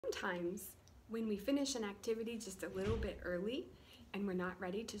sometimes when we finish an activity just a little bit early and we're not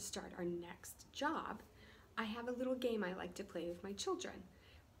ready to start our next job, I have a little game I like to play with my children.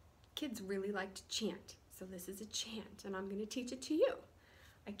 Kids really like to chant, so this is a chant, and I'm going to teach it to you.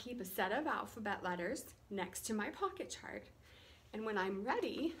 I keep a set of alphabet letters next to my pocket chart, and when I'm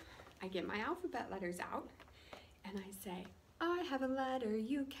ready, I get my alphabet letters out, and I say, I have a letter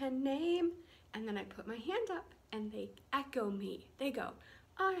you can name, and then I put my hand up, and they echo me. They go,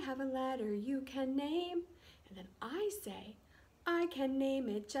 I have a letter you can name, and then I say, I can name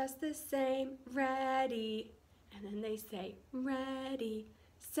it just the same, ready, and then they say, ready,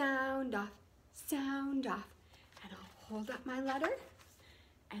 sound off, and I'll hold up my letter,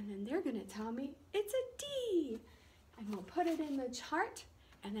 and then they're gonna tell me it's a D, and we'll put it in the chart,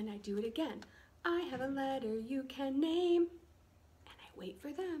 and then I do it again. I have a letter you can name, and I wait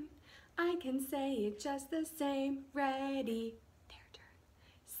for them. I can say it just the same, ready, their turn,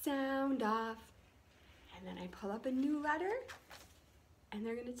 sound off, and then I pull up a new letter, and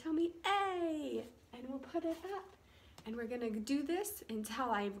they're gonna tell me A, and we'll put it up. And we're gonna do this until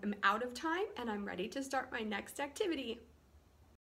I am out of time and I'm ready to start my next activity.